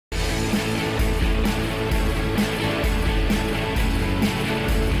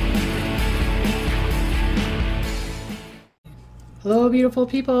Hello, beautiful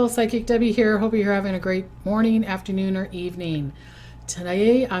people. Psychic Debbie here. Hope you're having a great morning, afternoon, or evening.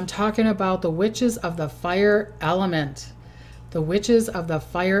 Today, I'm talking about the witches of the fire element. The witches of the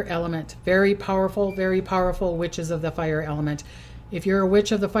fire element. Very powerful witches of the fire element. If you're a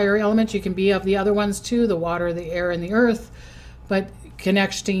witch of the fire element, you can be of the other ones too, the water, the air, and the earth. But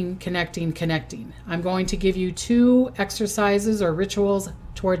connecting. I'm going to give you 2 exercises or rituals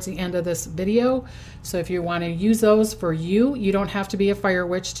towards the end of this video. So if you want to use those for you, you don't have to be a fire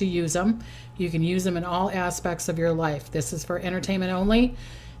witch to use them. You can use them in all aspects of your life. This is for entertainment only.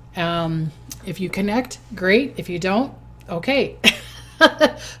 If you connect, great. If you don't, okay.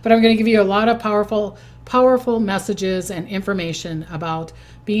 But I'm going to give you a lot of powerful messages and information about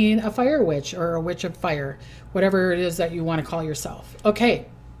being a fire witch or a witch of fire, whatever it is that you want to call yourself. Okay,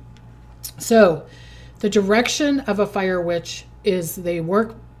 so the direction of a fire witch is they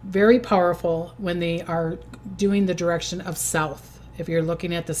work very powerful when they are doing the direction of south. If you're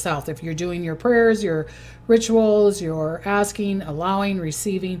looking at the south, if you're doing your prayers, your rituals, you're asking, allowing,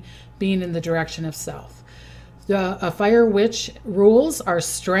 receiving, being in the direction of south. A fire witch rules are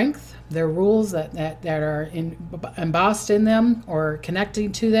strength. Their rules that are embossed in them or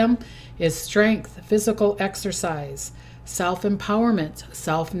connecting to them is strength, physical exercise, self-empowerment,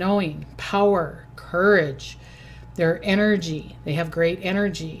 self-knowing, power, courage, their energy. They have great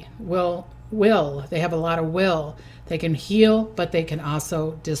energy. Will. They have a lot of will. They can heal, but they can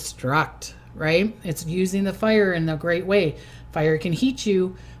also destruct, right? It's using the fire in a great way. Fire can heat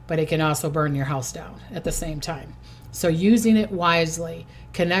you, but it can also burn your house down at the same time. So using it wisely.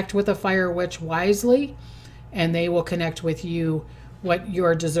 Connect with a fire witch wisely, and they will connect with you what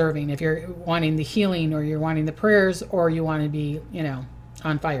you're deserving. If you're wanting the healing, or you're wanting the prayers, or you want to be,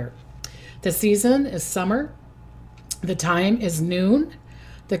 on fire. The season is summer. The time is noon.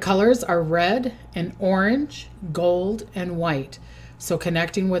 The colors are red and orange, gold and white. So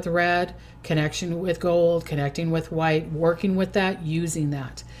connecting with red, connection with gold, connecting with white, working with that, using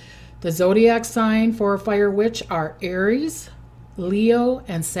that. The zodiac sign for a fire witch are Aries, Leo,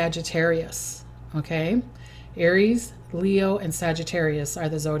 and Sagittarius. Okay? Aries, Leo, and Sagittarius are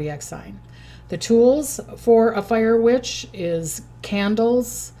the zodiac sign. The tools for a fire witch is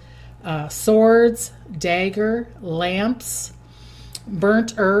candles, swords, dagger, lamps,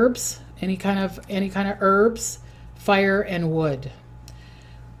 burnt herbs, any kind of herbs, fire, and wood.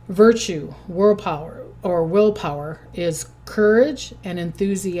 Virtue, willpower is courage and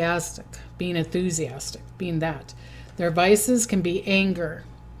being enthusiastic, being that. Their vices can be anger,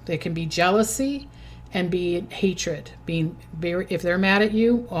 they can be jealousy, and be hatred. If they're mad at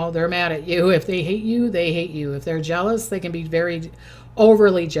you, they're mad at you. If they hate you, they hate you. If they're jealous, they can be very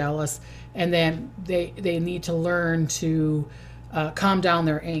overly jealous, and then they need to learn to calm down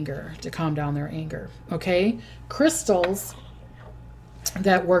their anger, okay? Crystals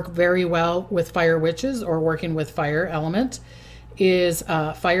that work very well with fire witches or working with fire element is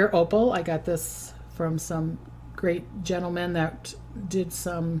fire opal. I got this from some great gentleman that did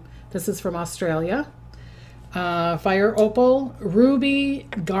this is from Australia. Fire opal, ruby,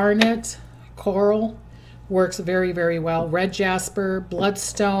 garnet, coral works very well. Red jasper,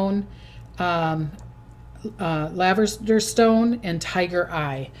 bloodstone, lavender stone, and tiger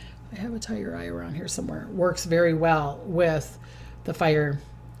eye. I have a tiger eye around here somewhere. Works very well with the fire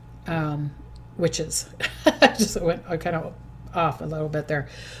witches. I kind of off a little bit there.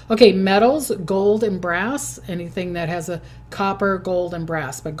 Okay, metals, gold and brass. Anything that has a copper, gold, and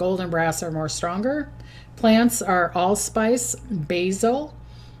brass. But gold and brass are more stronger. Plants are allspice, basil,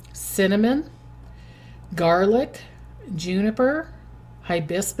 cinnamon, garlic, juniper,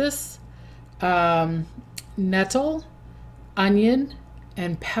 hibiscus, nettle, onion,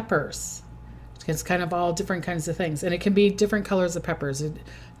 and peppers. It's kind of all different kinds of things. And it can be different colors of peppers.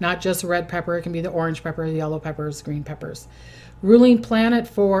 Not just red pepper. It can be the orange pepper, the yellow peppers, green peppers. Ruling planet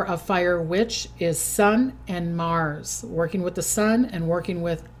for a fire witch is Sun and Mars. Working with the Sun and working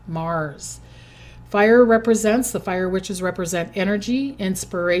with Mars. The fire witches represent energy,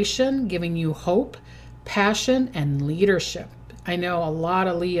 inspiration, giving you hope, passion, and leadership. I know a lot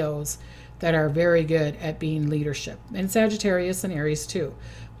of Leos that are very good at being leadership, and Sagittarius and Aries too.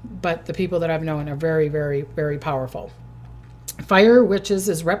 But the people that I've known are very powerful. Fire witches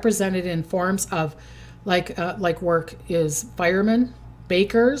is represented in forms of like work is firemen,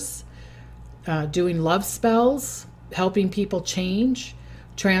 bakers, doing love spells, helping people change,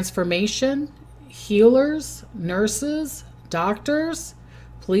 transformation, healers, nurses, doctors,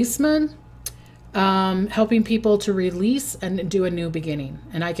 policemen, helping people to release and do a new beginning.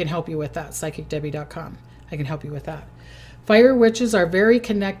 And I can help you with that, psychicdebbie.com. I can help you with that. Fire witches are very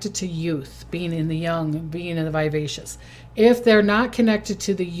connected to youth, being in the young, being in the vivacious. If they're not connected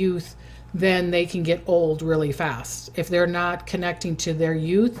to the youth, then they can get old really fast. If they're not connecting to their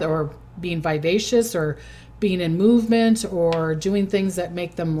youth or being vivacious or being in movement or doing things that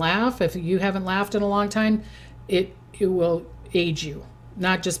make them laugh, if you haven't laughed in a long time, it will age you,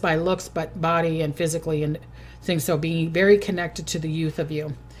 not just by looks, but body and physically and things. So being very connected to the youth of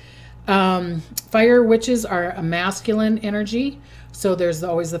you. Fire witches are a masculine energy. So there's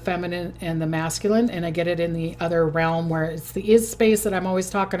always the feminine and the masculine, and I get it in the other realm where it's the is space that I'm always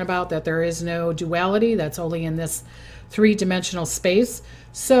talking about, that there is no duality. That's only in this three-dimensional space.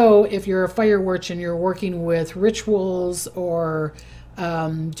 So if you're a fire witch and you're working with rituals or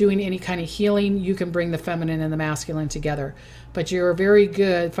doing any kind of healing, you can bring the feminine and the masculine together. But you're very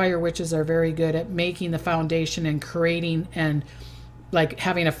good, fire witches are very good at making the foundation and creating and like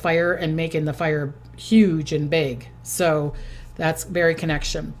having a fire and making the fire huge and big. So that's very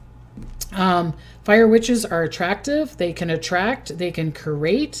connection. Fire witches are attractive. They can attract, they can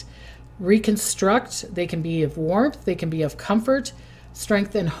create, reconstruct. They can be of warmth. They can be of comfort,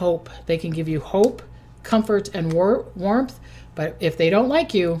 strength, and hope. They can give you hope, comfort, and warmth. But if they don't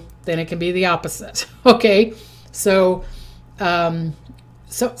like you, then it can be the opposite. Okay. So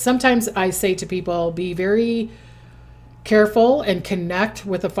sometimes I say to people, be very careful and connect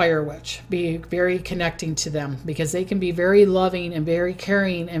with a fire witch. Be very connecting to them, because they can be very loving and very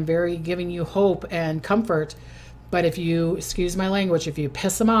caring and very giving you hope and comfort. But if you, excuse my language, if you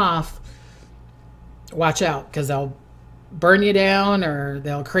piss them off, watch out, because they'll burn you down or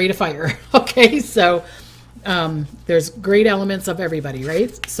they'll create a fire. Okay, so there's great elements of everybody,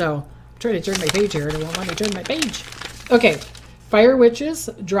 right? So I'm trying to turn my page here and it won't let me turn my page. Okay, fire witches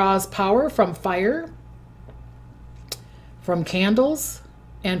draws power from fire, from candles,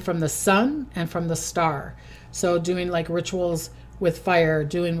 and from the sun and from the star. So doing like rituals with fire,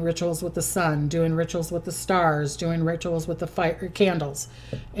 doing rituals with the sun, doing rituals with the stars, doing rituals with the fire candles,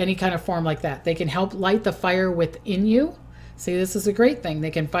 any kind of form like that. They can help light the fire within you. See, this is a great thing.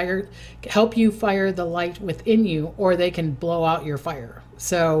 They can help you fire the light within you, or they can blow out your fire.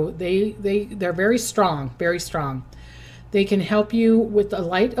 So they're very strong, very strong. They can help you with the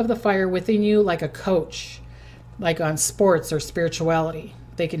light of the fire within you, like a coach, like on sports or spirituality.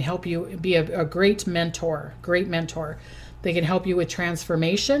 They can help you be a great mentor, great mentor. They can help you with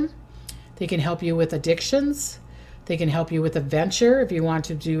transformation. They can help you with addictions. They can help you with a venture if you want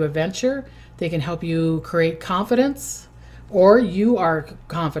to do a venture. They can help you create confidence, or you are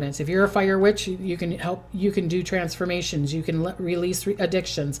confident. If you're a fire witch, you can do transformations. You can release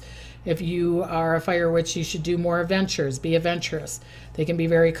addictions. If you are a fire witch, you should do more adventures, be adventurous. They can be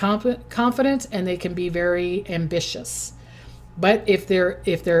very confident, and they can be very ambitious. But if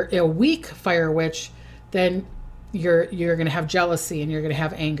they're a weak fire witch, then you're going to have jealousy and you're going to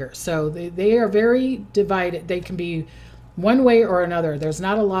have anger. So they are very divided. They can be one way or another. There's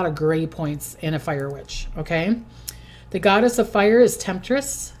not a lot of gray points in a fire witch, okay? The goddess of fire is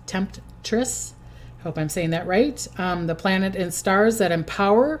Temptress. Hope I'm saying that right. The planet and stars that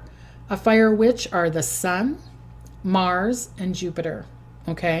empower a fire witch are the sun, Mars, and Jupiter,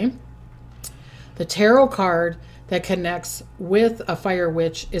 okay? The tarot card that connects with a fire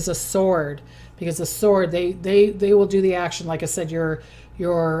witch is a sword, because the sword, they will do the action. Like I said, you're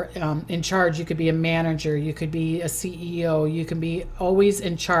in charge. You could be a manager, you could be a CEO, you can be always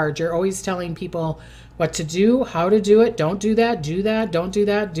in charge. You're always telling people what to do, how to do it. Don't do that, don't do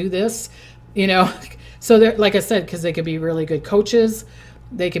that, do this, you know. So they're, like I said, because they could be really good coaches,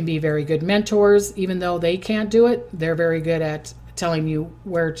 they can be very good mentors. Even though they can't do it, they're very good at telling you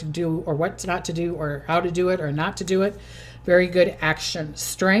where to do or what not to do or how to do it or not to do it. Very good action.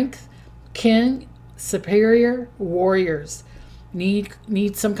 Strength, king, superior, warriors. Need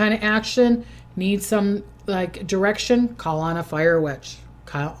some kind of action, need some like direction, call on a fire witch.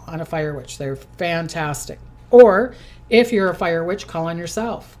 Call on a fire witch. They're fantastic. Or if you're a fire witch, call on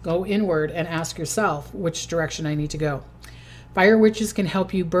yourself. Go inward and ask yourself which direction I need to go. Fire witches can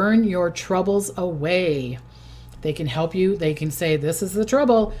help you burn your troubles away. They can help you. They can say, this is the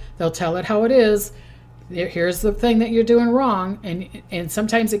trouble. They'll tell it how it is. Here's the thing that you're doing wrong. And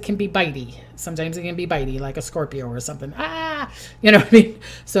sometimes it can be bitey. Sometimes it can be bitey, like a Scorpio or something. You know what I mean?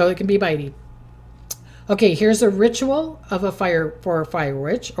 So it can be bitey. Okay, here's a ritual of a fire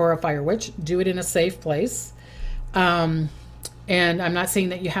witch or a fire witch. Do it in a safe place. And I'm not saying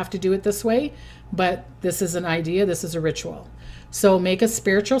that you have to do it this way, but this is an idea. This is a ritual. So make a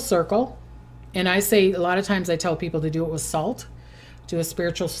spiritual circle. And I say, a lot of times I tell people to do it with salt. Do a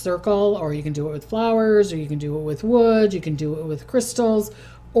spiritual circle, or you can do it with flowers, or you can do it with wood, you can do it with crystals,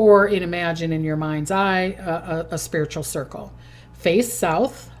 or imagine in your mind's eye a spiritual circle. Face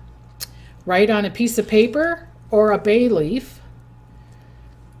south. Write on a piece of paper or a bay leaf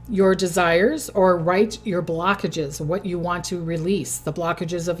your desires, or write your blockages, what you want to release. The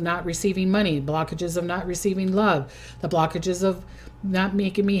blockages of not receiving money, blockages of not receiving love, the blockages of not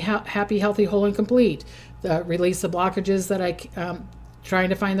making me happy, healthy, whole, and complete. Release the blockages that trying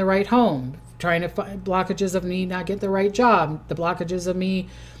to find the right home, trying to find blockages of me not getting the right job, the blockages of me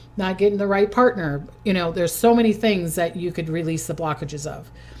not getting the right partner. You know, there's so many things that you could release the blockages of.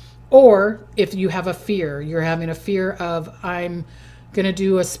 Or if you have a fear, you're having a fear of, I'm going to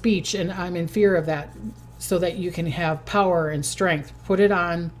do a speech and I'm in fear of that, so that you can have power and strength. Put it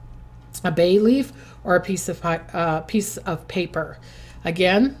on a bay leaf or a piece of paper.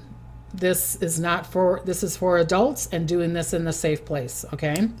 Again, this is for adults, and doing this in the safe place,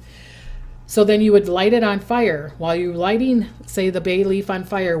 okay? So then you would light it on fire. While you're lighting, say, the bay leaf on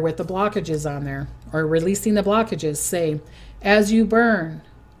fire with the blockages on there, or releasing the blockages, say, as you burn,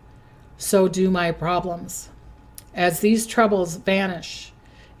 so do my problems. As these troubles vanish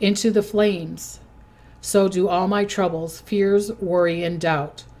into the flames, so do all my troubles, fears, worry, and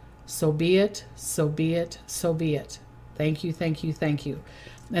doubt. So be it, so be it, so be it. Thank you, thank you, thank you.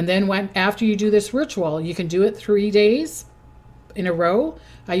 And then after you do this ritual, you can do it 3 days in a row.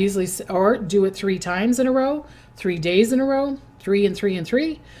 Or do it 3 times in a row, 3 days in a row, 3 and 3 and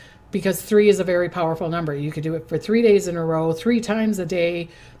 3, because 3 is a very powerful number. You could do it for 3 days in a row, 3 times a day,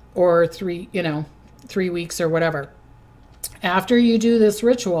 or 3 weeks or whatever. After you do this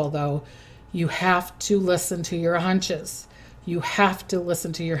ritual, though, you have to listen to your hunches. You have to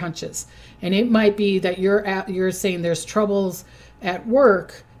listen to your hunches. And it might be that you're saying there's troubles at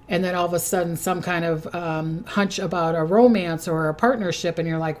work, and then all of a sudden some kind of hunch about a romance or a partnership, and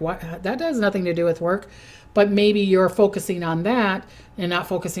you're like, what? That has nothing to do with work. But maybe you're focusing on that and not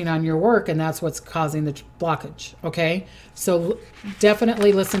focusing on your work, and that's what's causing the blockage, okay? So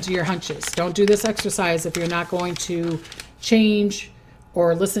definitely listen to your hunches. Don't do this exercise if you're not going to change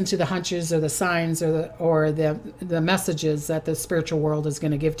or listen to the hunches or the signs or the messages that the spiritual world is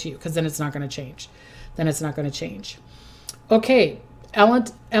going to give to you, because then it's not going to change. Then it's not going to change. Okay,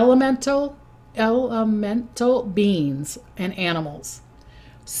 elemental beings and animals.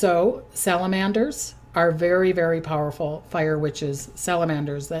 So salamanders are very, very powerful fire witches.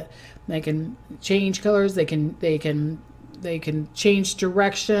 Salamanders, that they can change colors, they can change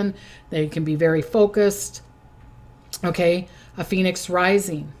direction, they can be very focused. Okay, a phoenix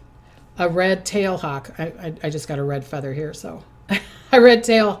rising, a red tail hawk. I just got a red feather here, so a red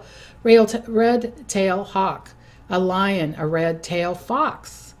tail hawk, a lion, a red tail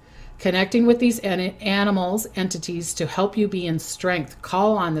fox. Connecting with these animals, entities, to help you be in strength.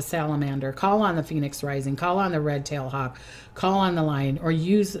 Call on the salamander, call on the phoenix rising, call on the red tail hawk, call on the lion, or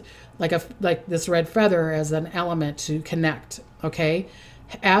use like this red feather as an element to connect, okay?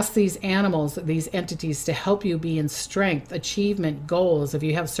 Ask these animals, these entities, to help you be in strength, achievement, goals, if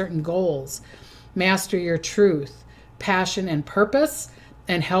you have certain goals. Master your truth, passion, and purpose,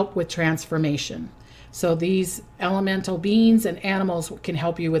 and help with transformation. So these elemental beings and animals can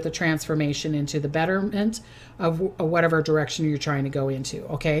help you with the transformation into the betterment of whatever direction you're trying to go into,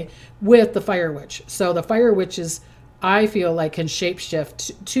 okay? With the fire witch. So the fire witches, I feel like, can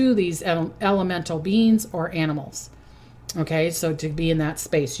shapeshift to these elemental beings or animals, okay? So to be in that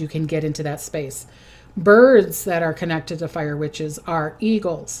space, you can get into that space. Birds that are connected to fire witches are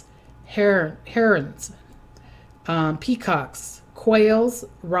eagles, herons, peacocks, quails,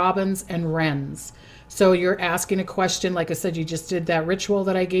 robins, and wrens. So you're asking a question, like I said, you just did that ritual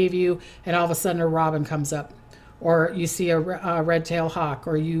that I gave you, and all of a sudden a robin comes up, or you see a red-tailed hawk,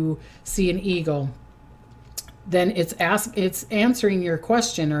 or you see an eagle. Then it's answering your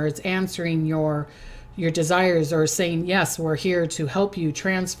question, or it's answering your desires, or saying, yes, we're here to help you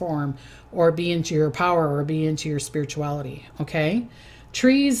transform, or be into your power, or be into your spirituality, okay?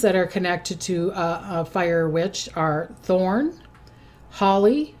 Trees that are connected to a fire witch are thorn,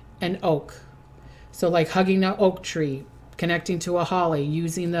 holly, and oak. So like hugging an oak tree, connecting to a holly,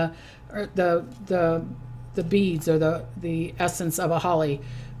 using the beads or the essence of a holly,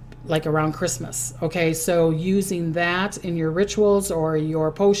 like around Christmas. Okay, so using that in your rituals or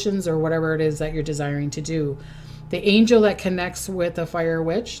your potions or whatever it is that you're desiring to do. The angel that connects with a fire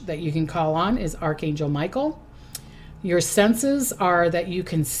witch that you can call on is Archangel Michael. Your senses are that you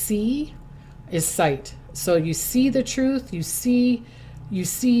can see is sight. So you see the truth, you see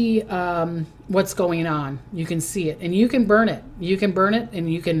what's going on. You can see it, and you can burn it. You can burn it,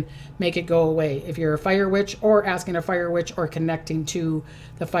 and you can make it go away. If you're a fire witch, or asking a fire witch, or connecting to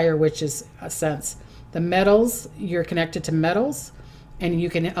the fire witch's sense. The metals, you're connected to metals, and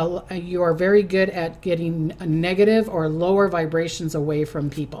you are very good at getting negative or lower vibrations away from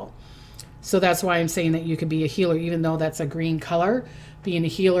people. So that's why I'm saying that you could be a healer, even though that's a green color. Being a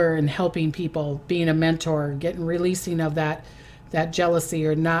healer and helping people, being a mentor, getting releasing of that jealousy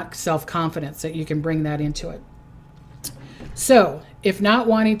or not self-confidence, that you can bring that into it. So if not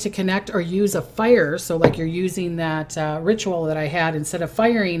wanting to connect or use a fire, so like you're using that ritual that I had, instead of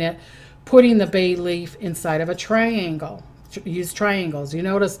firing it, putting the bay leaf inside of a triangle. Use triangles. You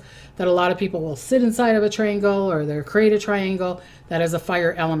notice that a lot of people will sit inside of a triangle, or they'll create a triangle that is a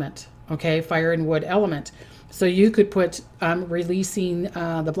fire element. Okay, fire and wood element. So you could put releasing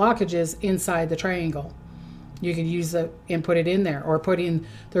the blockages inside the triangle. You could use it and put it in there, or putting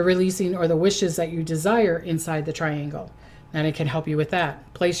the releasing or the wishes that you desire inside the triangle. And it can help you with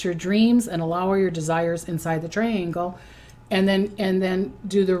that. Place your dreams and allow your desires inside the triangle, and then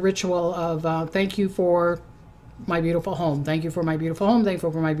do the ritual of thank you for my beautiful home. Thank you for my beautiful home. Thank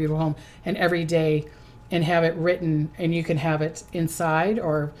you for my beautiful home. And every day, and have it written, and you can have it inside,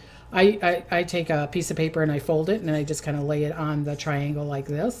 or I take a piece of paper and I fold it and I just kind of lay it on the triangle like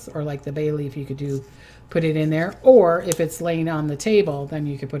this, or like the bay leaf, you could put it in there. Or if it's laying on the table, then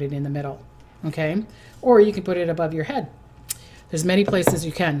you could put it in the middle. Okay? Or you can put it above your head. There's many places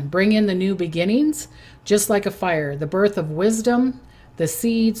you can. Bring in the new beginnings, just like a fire, the birth of wisdom, the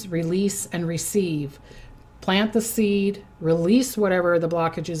seeds, release and receive. Plant the seed, release whatever the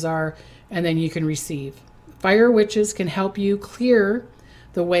blockages are, and then you can receive. Fire witches can help you clear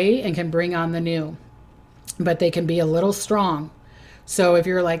the way and can bring on the new, but they can be a little strong. So if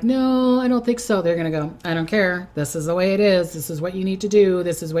you're like, no, I don't think so, they're going to go, I don't care. This is the way it is. This is what you need to do.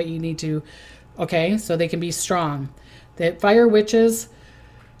 This is what you need to. Okay, so they can be strong. The fire witches,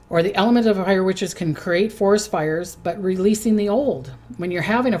 or the element of fire witches, can create forest fires, but releasing the old. When you're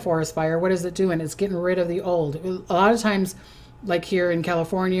having a forest fire, what is it doing? It's getting rid of the old. A lot of times, like here in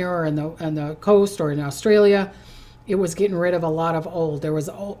California or on the coast or in Australia, it was getting rid of a lot of old. There was,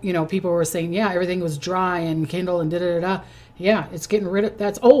 people were saying, yeah, everything was dry and kindled and da-da-da-da. Yeah, it's getting rid of,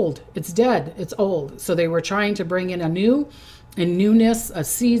 that's old. It's dead. It's old. So they were trying to bring in a new and newness,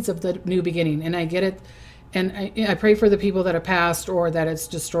 seeds of the new beginning. And I get it. And I pray for the people that have passed or that it's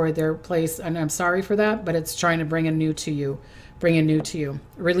destroyed their place. And I'm sorry for that, but it's trying to bring a new to you. Bring a new to you.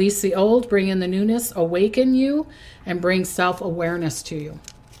 Release the old, bring in the newness, awaken you, and bring self-awareness to you.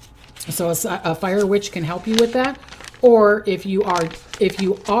 So a fire witch can help you with that. Or if you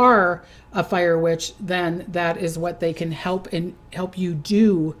are a fire witch, then that is what they can help you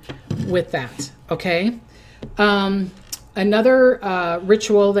do with that. Okay. Another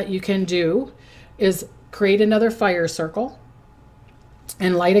ritual that you can do is create another fire circle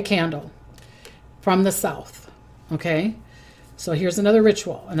and light a candle from the south. Okay. So here's another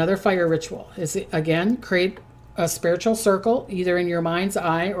ritual, another fire ritual. Is again, create a spiritual circle, either in your mind's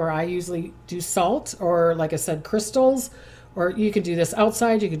eye, or I usually do salt, or like I said, crystals, or you could do this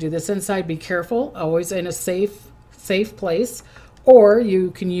outside, you could do this inside. Be careful, always in a safe place, or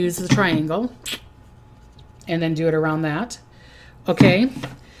you can use the triangle and then do it around that. Okay,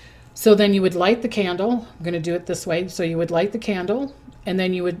 so then you would light the candle. I'm going to do it this way. So you would light the candle, and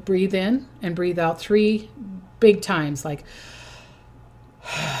then you would breathe in and breathe out 3 big times, like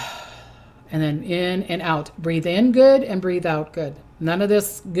and then in and out. Breathe in good and breathe out good. None of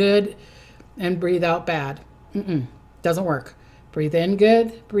this good and breathe out bad. Doesn't work. Breathe in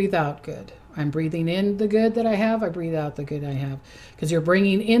good, breathe out good. I'm breathing in the good that I have. I breathe out the good I have. Because you're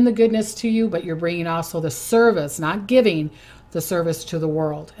bringing in the goodness to you, but you're bringing also the service, not giving the service to the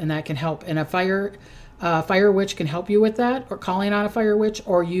world. And that can help. And a fire witch can help you with that, or calling on a fire witch,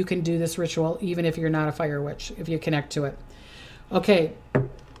 or you can do this ritual even if you're not a fire witch, if you connect to it. Okay.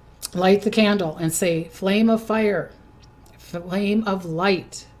 Light the candle and say, flame of fire, flame of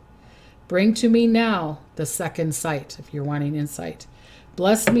light, bring to me now the second sight, if you're wanting insight.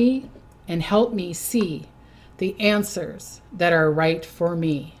 Bless me and help me see the answers that are right for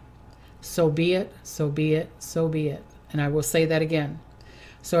me. So be it, so be it, so be it. And I will say that again.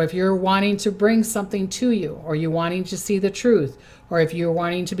 So if you're wanting to bring something to you, or you're wanting to see the truth, or if you're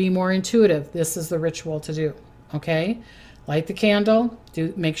wanting to be more intuitive, this is the ritual to do. Okay? Light the candle.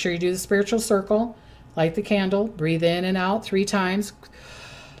 Make sure you do the spiritual circle. Light the candle. Breathe in and out 3 times.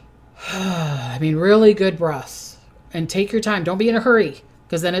 I mean, really good breaths. And take your time. Don't be in a hurry,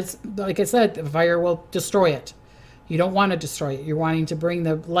 because then it's, like I said, the fire will destroy it. You don't want to destroy it. You're wanting to bring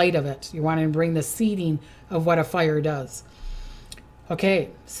the light of it. You're wanting to bring the seeding of what a fire does. Okay,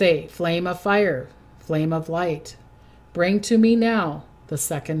 say, flame of fire, flame of light. Bring to me now the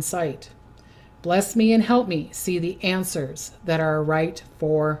second sight. Bless me and help me see the answers that are right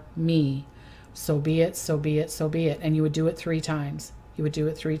for me. So be it, so be it, so be it. And you would do it 3 times. You would do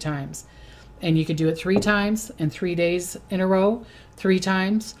it 3 times. And you could do it 3 times in 3 days in a row, 3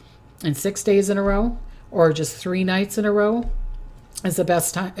 times in 6 days in a row, or just 3 nights in a row is the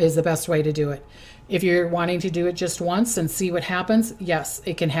best way to do it. If you're wanting to do it just once and see what happens, yes,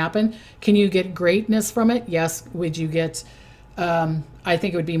 it can happen. Can you get greatness from it? Yes. Would you get, I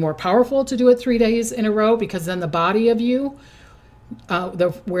think it would be more powerful to do it 3 days in a row, because then the body of you,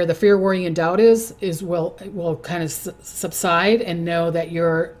 where the fear, worry, and doubt will kind of subside, and know that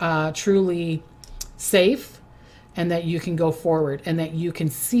you're truly safe, and that you can go forward, and that you can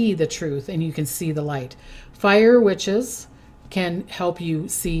see the truth, and you can see the light. Fire witches can help you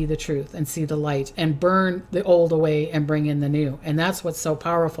see the truth and see the light and burn the old away and bring in the new. And that's what's so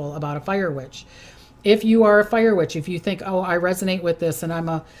powerful about a fire witch. If you are a fire witch, if you think, oh, I resonate with this, and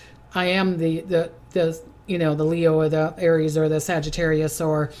I am the Leo or the Aries or the Sagittarius,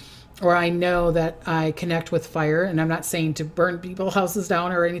 or I know that I connect with fire, and I'm not saying to burn people's houses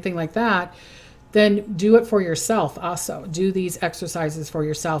down or anything like that, then do it for yourself also. Do these exercises for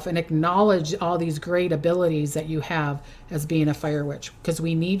yourself and acknowledge all these great abilities that you have as being a fire witch, because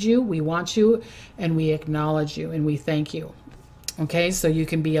we need you, we want you, and we acknowledge you, and we thank you. Okay, so you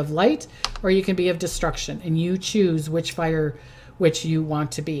can be of light or you can be of destruction, and you choose which fire witch you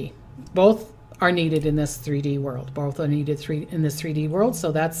want to be. Both are needed in this 3D world. Both are needed in this 3D world,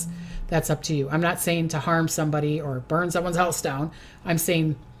 so that's up to you. I'm not saying to harm somebody or burn someone's house down. I'm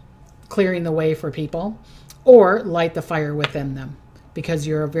saying clearing the way for people, or light the fire within them, because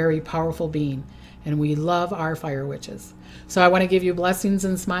you're a very powerful being, and we love our fire witches. So I want to give you blessings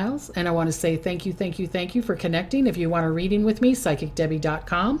and smiles, and I want to say thank you for connecting. If you want a reading with me,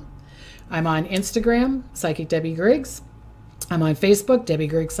 psychicdebbie.com. I'm on Instagram, psychicdebbiegriggs. I'm on Facebook, Debbie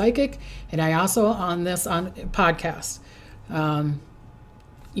Griggs Psychic, and I also on podcast. I'm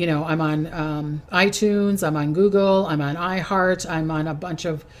on iTunes, I'm on Google, I'm on iHeart, I'm on a bunch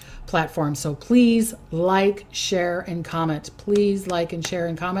of platforms. So please like, share, and comment. Please like and share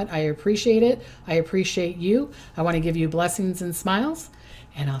and comment. I appreciate it. I appreciate you. I want to give you blessings and smiles,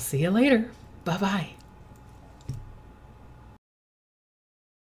 and I'll see you later. Bye-bye.